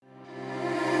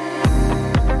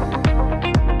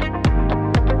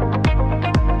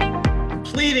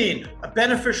a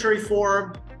beneficiary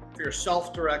form for your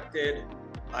self-directed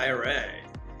IRA.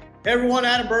 Hey everyone,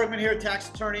 Adam Bergman here, tax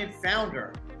attorney and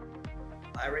founder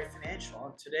of IRA Financial.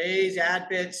 On today's ad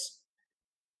bits,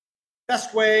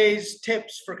 best ways,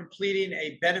 tips for completing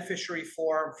a beneficiary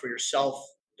form for your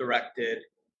self-directed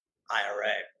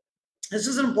IRA. This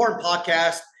is an important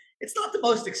podcast. It's not the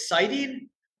most exciting,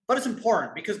 but it's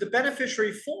important because the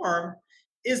beneficiary form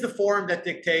is the form that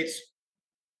dictates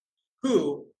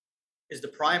who is the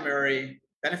primary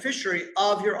beneficiary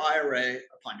of your IRA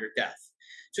upon your death.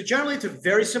 So generally, it's a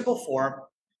very simple form.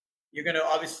 You're going to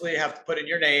obviously have to put in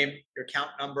your name, your account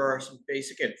number, some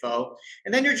basic info,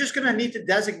 and then you're just going to need to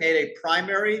designate a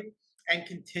primary and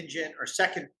contingent or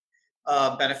second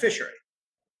beneficiary.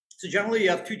 So generally, you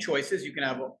have two choices. You can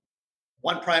have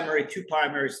one primary, two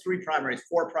primaries, three primaries,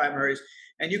 four primaries,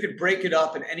 and you can break it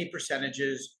up in any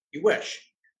percentages you wish,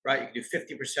 right? You can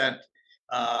do 50%.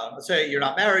 Let's say you're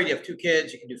not married, you have two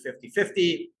kids, you can do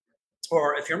 50-50.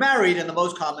 Or if you're married, in the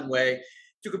most common way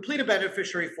to complete a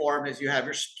beneficiary form is you have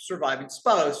your surviving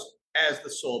spouse as the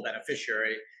sole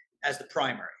beneficiary, as the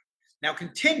primary. Now,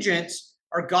 contingents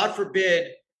are, God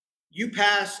forbid, you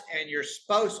pass and your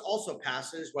spouse also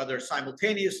passes, whether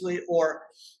simultaneously or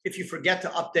if you forget to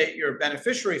update your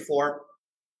beneficiary form,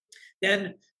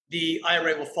 then the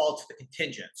IRA will fall to the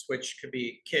contingents, which could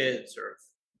be kids or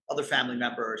other family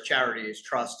members, charities,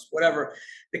 trusts, whatever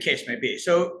the case may be.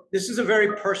 So this is a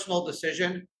very personal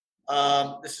decision.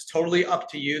 This is totally up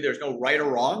to you. There's no right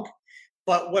or wrong.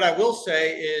 But what I will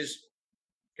say is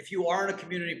if you are in a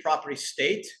community property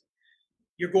state,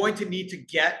 you're going to need to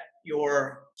get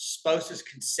your spouse's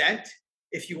consent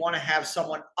if you want to have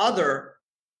someone other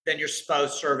than your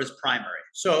spouse serve as primary.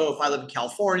 So if I live in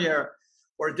California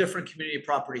or a different community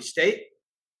property state,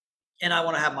 and I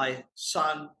want to have my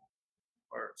son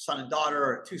or son and daughter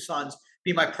or two sons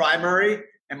be my primary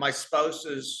and my spouse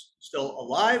is still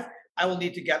alive, I will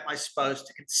need to get my spouse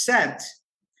to consent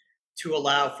to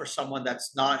allow for someone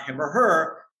that's not him or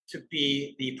her to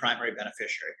be the primary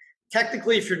beneficiary.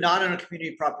 Technically, if you're not in a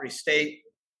community property state,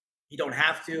 you don't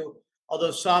have to,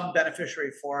 although some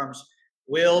beneficiary forms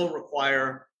will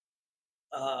require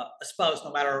a spouse,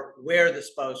 no matter where the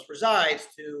spouse resides,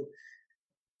 to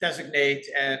designate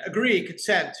and agree,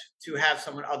 consent to have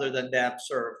someone other than them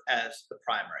serve as the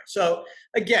primary. So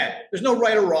again, there's no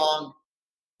right or wrong.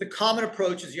 The common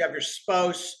approach is you have your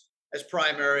spouse as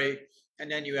primary, and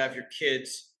then you have your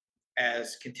kids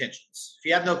as contingents. If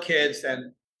you have no kids,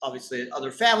 then obviously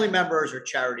other family members or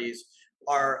charities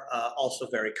are also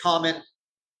very common.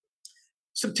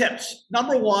 Some tips.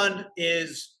 Number one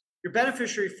is your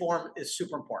beneficiary form is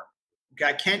super important. Okay,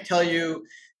 I can't tell you,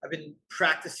 I've been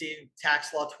practicing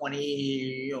tax law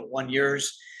 21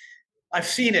 years. I've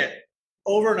seen it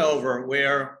over and over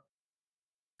where,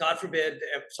 God forbid,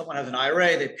 if someone has an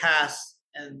IRA, they pass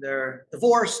and they're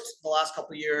divorced in the last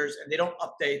couple of years and they don't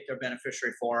update their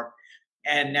beneficiary form.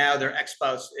 And now their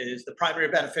ex-spouse is the primary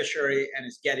beneficiary and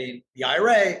is getting the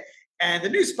IRA. And the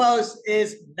new spouse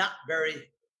is not very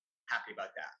happy about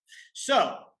that.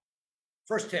 So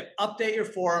first tip, update your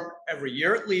form every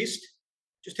year at least.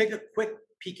 Just take a quick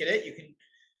peek at it. You can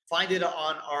find it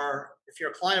on if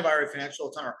you're a client of IRA Financial,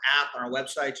 it's on our app, on our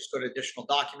website. Just go to additional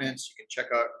documents. You can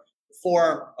check out the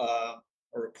form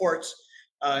or reports.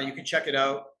 You can check it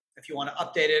out if you want to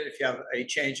update it, if you have a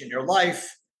change in your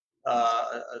life,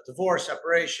 a divorce,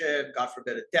 separation, God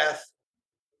forbid a death,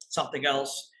 something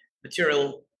else,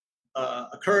 material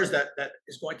occurs that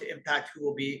is going to impact who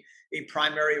will be a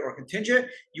primary or contingent,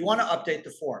 you want to update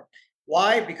the form.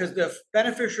 Why? Because the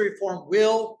beneficiary form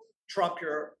will trump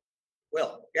your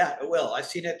will. Yeah, it will. I've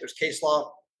seen it. There's case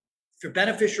law. If your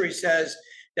beneficiary says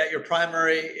that your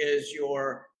primary is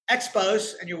your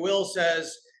ex-spouse and your will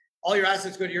says all your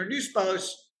assets go to your new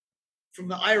spouse, from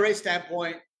the IRA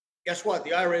standpoint, guess what?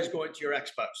 The IRA is going to your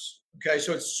ex-spouse. Okay,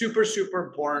 so it's super, super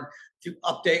important to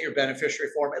update your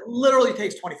beneficiary form. It literally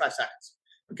takes 25 seconds.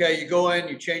 Okay, you go in,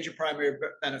 you change your primary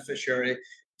beneficiary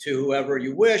to whoever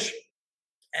you wish,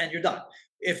 and you're done.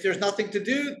 If there's nothing to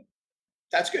do,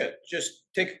 that's good. Just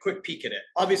take a quick peek at it.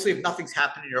 Obviously, if nothing's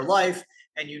happened in your life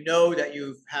and you know that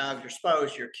you have your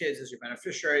spouse, your kids as your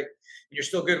beneficiary, and you're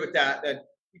still good with that, then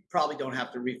you probably don't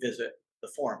have to revisit the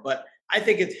form. But I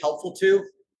think it's helpful to.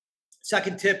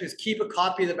 Second tip is keep a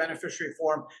copy of the beneficiary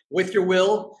form with your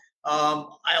will.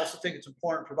 I also think it's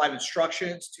important to provide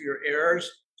instructions to your heirs,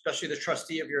 especially the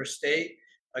trustee of your estate,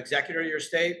 executor of your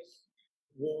estate,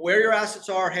 where your assets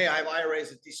are. Hey, I have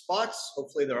IRAs at these spots.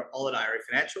 Hopefully they're all at IRA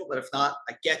Financial, but if not,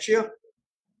 I get you.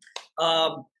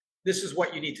 This is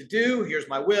what you need to do. Here's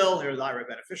my will. Here's the IRA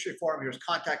beneficiary form. Here's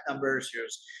contact numbers.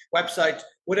 Here's websites.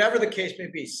 Whatever the case may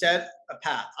be, set a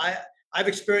path. I've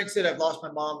experienced it. I've lost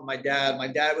my mom and my dad. My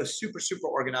dad was super, super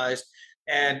organized.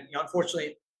 And,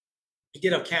 unfortunately, he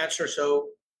did have cancer. So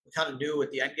we kind of knew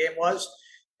what the end game was.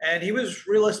 And he was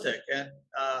realistic and,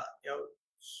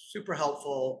 super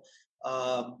helpful.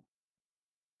 Um,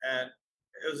 and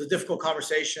it was a difficult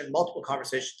conversation, multiple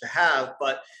conversations to have,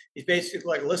 but he's basically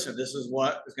like, listen, this is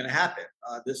what is going to happen.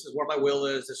 This is where my will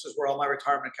is. This is where all my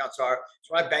retirement accounts are. This is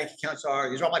where my bank accounts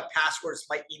are. These are all my passwords,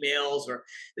 my emails, or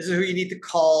this is who you need to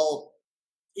call,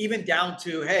 even down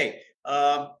to, hey,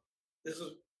 this is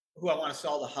who I want to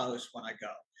sell the house when I go.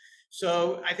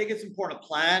 So I think it's important to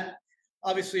plan.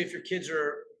 Obviously, if your kids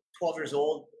are 12 years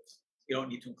old, you don't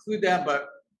need to include them, but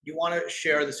you want to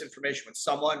share this information with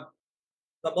someone.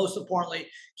 But most importantly,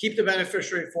 keep the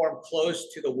beneficiary form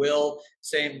close to the will,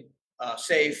 same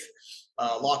safe,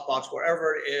 lockbox,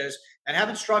 wherever it is, and have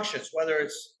instructions, whether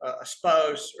it's a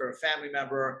spouse or a family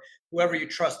member, whoever you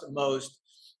trust the most.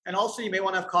 And also, you may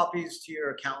want to have copies to your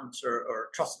accountants or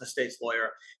trust and estates lawyer,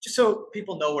 just so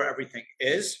people know where everything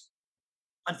is.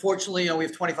 Unfortunately, we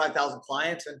have 25,000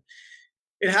 clients, and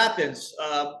it happens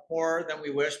more than we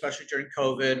wish, especially during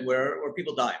COVID, where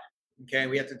people died. Okay,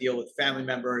 we had to deal with family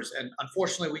members, and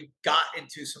unfortunately, we got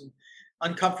into some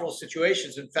uncomfortable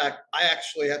situations. In fact, I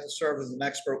actually had to serve as an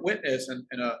expert witness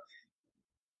in a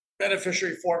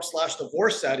beneficiary form /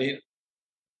 divorce setting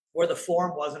where the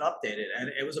form wasn't updated, and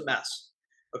it was a mess.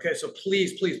 Okay, so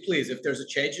please, please, please, if there's a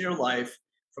change in your life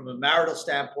from a marital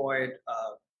standpoint,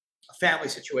 a family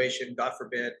situation, God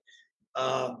forbid,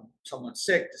 someone's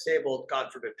sick, disabled,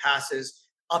 God forbid, passes,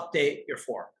 update your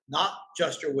form, not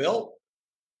just your will.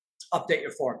 Update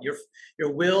your form.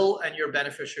 Your will and your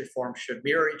beneficiary form should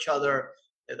mirror each other.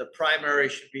 The primary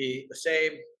should be the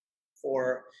same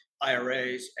for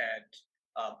IRAs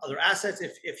and other assets.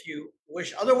 If you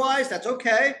wish otherwise, that's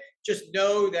okay. Just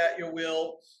know that your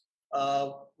will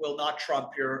not trump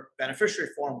your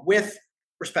beneficiary form with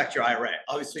respect to your IRA.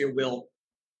 Obviously, your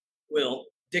will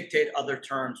dictate other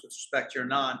terms with respect to your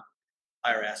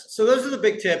non-IRA assets. So those are the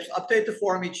big tips. Update the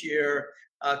form each year.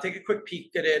 Take a quick peek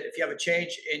at it. If you have a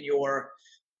change in your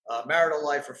marital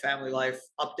life or family life,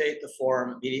 update the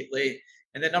form immediately.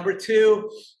 And then number two,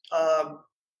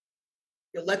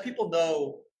 let people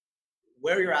know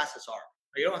where your assets are.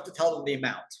 You don't have to tell them the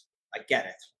amount. I get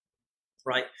it,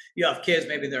 right? You have kids,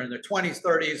 maybe they're in their 20s,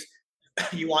 30s.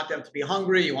 You want them to be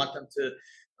hungry. You want them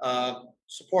to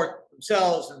support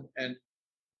themselves and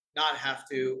not have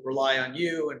to rely on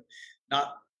you and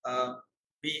not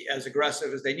be as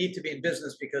aggressive as they need to be in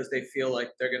business because they feel like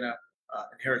they're going to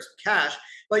inherit some cash.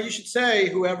 But you should say,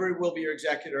 whoever will be your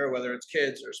executor, whether it's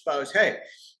kids or spouse, hey,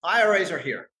 IRAs are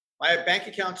here. My bank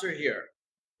accounts are here.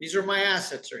 These are my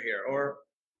assets are here. Or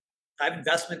I have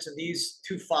investments in these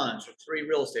 2 funds or 3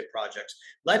 real estate projects.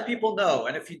 Let people know.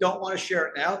 And if you don't want to share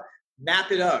it now,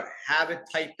 map it out. Have it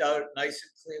typed out nice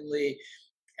and cleanly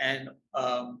and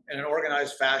in an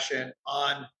organized fashion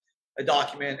on a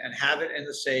document, and have it in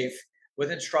the safe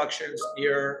with instructions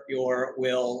near your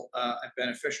will and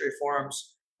beneficiary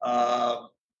forms.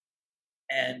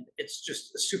 And it's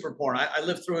just super important. I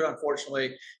lived through it,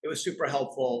 unfortunately. It was super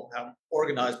helpful how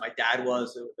organized my dad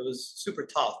was. It was super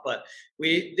tough, but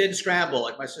we didn't scramble.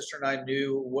 Like, my sister and I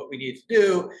knew what we needed to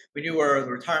do. We knew where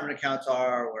the retirement accounts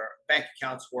are, where bank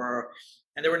accounts were,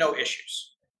 and there were no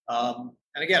issues.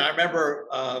 And again, I remember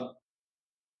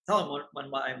telling when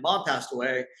my mom passed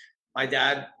away, my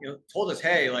dad, told us,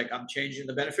 hey, like, I'm changing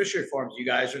the beneficiary forms. You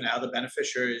guys are now the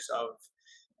beneficiaries of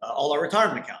all our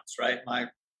retirement accounts, right? My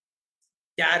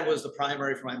dad was the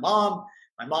primary for my mom.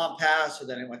 My mom passed, so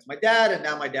then it went to my dad, and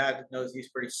now my dad knows he's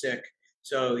pretty sick.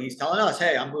 So he's telling us,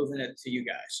 hey, I'm moving it to you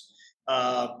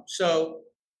guys. So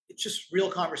it's just real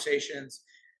conversations.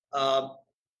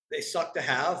 They suck to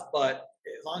have, but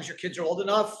as long as your kids are old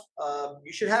enough,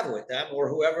 you should have it with them or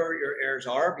whoever your heirs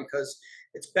are, because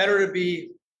it's better to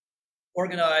be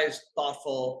organized,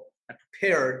 thoughtful, and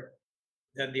prepared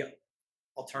than the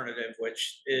alternative,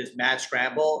 which is mad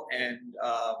scramble and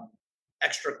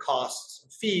extra costs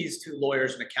and fees to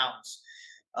lawyers and accountants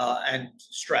and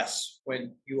stress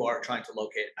when you are trying to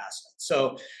locate assets.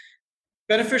 So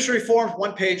beneficiary forms,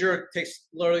 1-pager, takes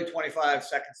literally 25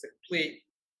 seconds to complete.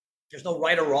 There's no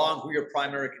right or wrong who your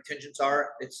primary contingents are.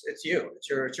 It's you. It's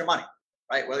your money,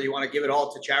 right? Whether you want to give it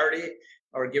all to charity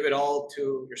or give it all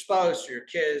to your spouse or your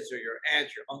kids or your aunt,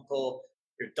 your uncle,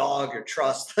 your dog, your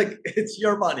trust, like, it's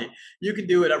your money. You can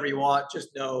do whatever you want. Just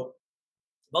know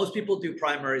most people do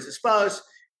primaries as spouse,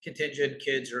 contingent,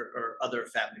 kids, or other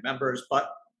family members,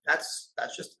 but that's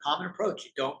just a common approach.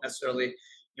 You don't necessarily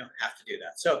have to do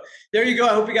that. So there you go.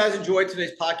 I hope you guys enjoyed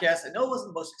today's podcast. I know it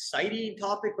wasn't the most exciting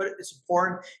topic, but it's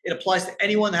important. It applies to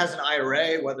anyone that has an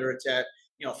IRA, whether it's at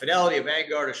Fidelity,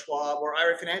 Vanguard, or Schwab, or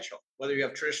IRA Financial. Whether you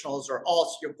have traditionals or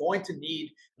alts, you're going to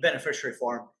need a beneficiary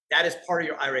form. That is part of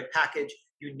your IRA package.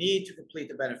 You need to complete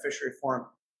the beneficiary form,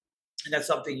 and that's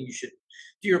something you should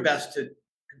do your best to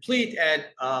complete and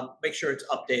make sure it's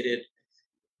updated.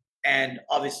 And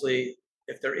obviously,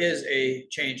 if there is a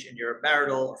change in your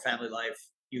marital or family life,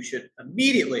 you should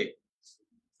immediately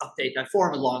update that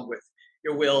form along with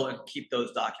your will and keep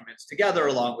those documents together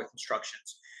along with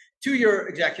instructions to your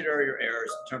executor or your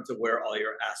heirs in terms of where all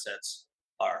your assets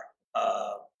are.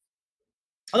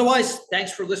 Otherwise,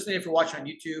 thanks for listening. If you're watching on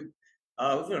YouTube,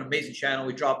 we've got an amazing channel.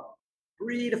 We drop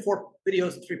 3 to 4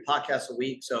 videos and 3 podcasts a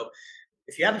week. So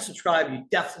if you haven't subscribed, you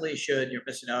definitely should. You're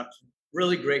missing out on some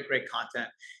really great content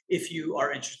if you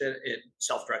are interested in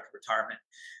self-directed retirement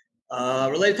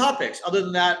related topics. Other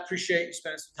than that, appreciate you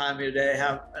spending some time here today.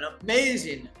 Have an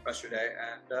amazing rest of your day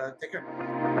and take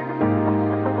care.